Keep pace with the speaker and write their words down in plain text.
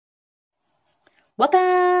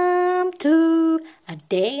Welcome to a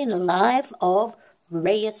day in the life of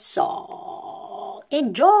RheaSol.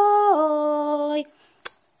 Enjoy!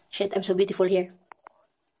 Shit, I'm so beautiful here.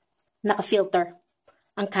 Naka-filter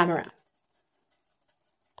ang camera.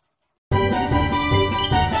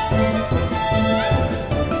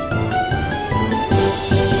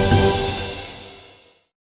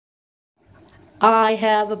 I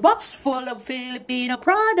have a box full of Filipino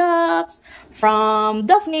products from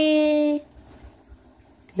Daphne.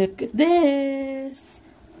 Look at this.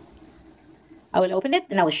 I will open it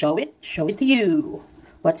and I will show it to you.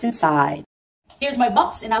 What's inside? Here's my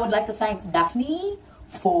box, and I would like to thank Daphne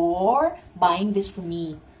for buying this for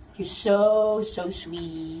me. You're so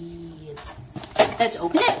sweet. Let's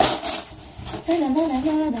open it.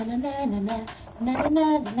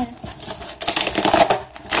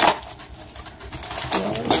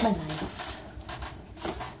 Where's my knife?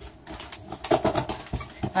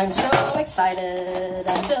 I'm so excited.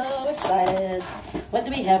 I'm so excited. What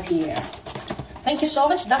do we have here? Thank you so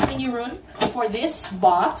much, Daphne Nurun, for this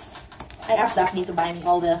box. I asked Daphne to buy me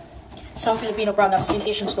some Filipino products in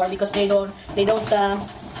Asian store because they don't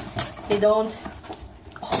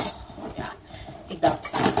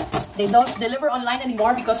deliver online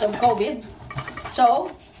anymore because of COVID. So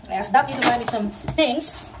I asked Daphne to buy me some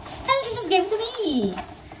things, and she just gave it to me.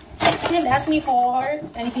 She didn't ask me for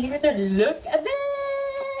anything in return. Look at this.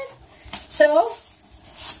 So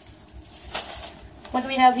what do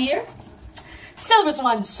we have here? Silver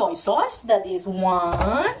Swan soy sauce. That is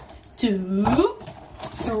 1, 2,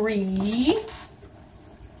 3.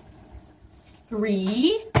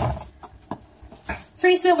 3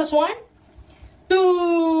 Silver Swan.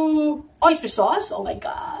 2 oyster sauce. Oh my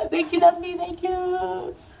god. Thank you, Daphne. Thank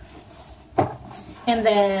you. And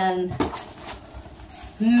then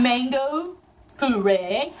mango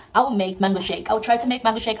puree. I will make mango shake. I will try to make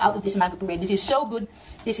mango shake out of this mango puree. This is so good.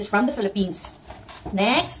 This is from the Philippines.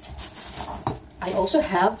 Next, I also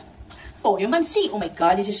have toyo mansi. Oh my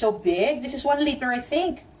god, this is so big. This is 1 liter, I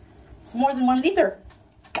think. More than 1 liter.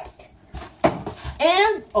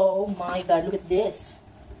 And, oh my god, look at this.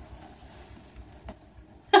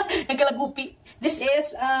 Nagkalagupi. This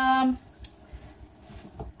is,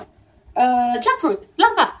 jackfruit.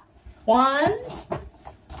 Langka. 1,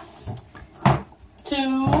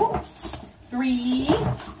 2, 3,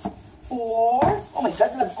 4. Oh my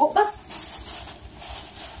god, lago ba?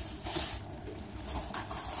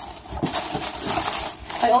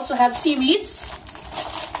 I also have seaweeds.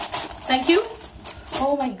 Thank you.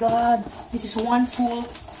 Oh my god, this is 1 full.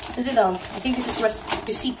 I think this is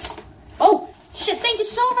receipt. Oh shit! Thank you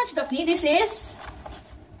so much, Daphne. This is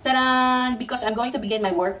ta-da! Because I'm going to begin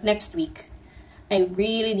my work next week. I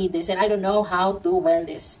really need this, and I don't know how to wear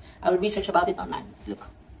this. I will research about it online. Look.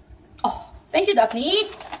 Oh, thank you, Daphne.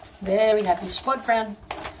 Very happy. Spoiled friend.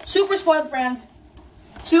 Super spoiled friend.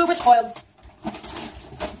 Super spoiled.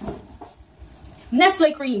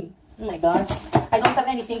 Nestle cream. Oh my god. I don't have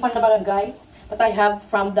anything from the barangay, but I have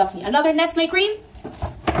from Daphne. Another Nestle cream.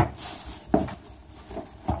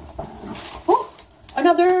 Oh,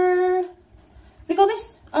 another, what do you call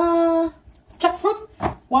this? Jackfruit.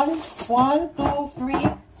 1, 2,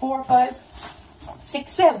 3, 4, 5,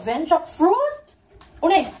 6, 7 jackfruit.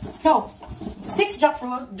 Oh no. 6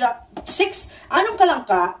 jackfruit. 6. Anong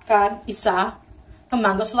kalangka kag isa ka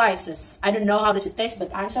mango slices. I don't know how does it taste,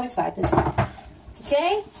 but I'm so excited.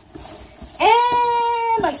 Okay,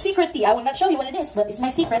 and my secret tea. I will not show you what it is, but it's my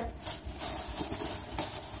secret.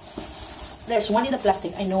 There's one in the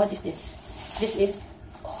plastic. I know what is this. This is,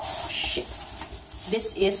 oh shit.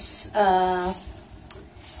 This is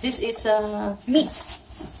meat.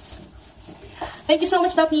 Thank you so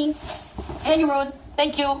much, Daphne. And Jeroen,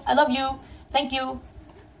 thank you. I love you. Thank you.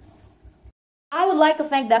 I would like to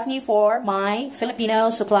thank Daphne for my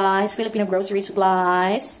Filipino supplies, Filipino grocery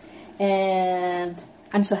supplies. And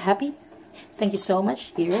I'm so happy. Thank you so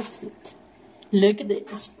much. Here is it. Look at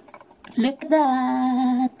this. Look at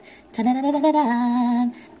that. Ta-da-da-da-da-da.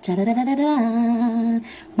 Ta-da-da-da-da-da.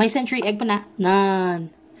 My century egg pa na. Nan.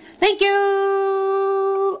 Thank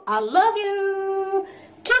you. I love you.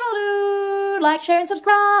 Toodaloo. Like, share, and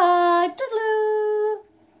subscribe. Toodaloo.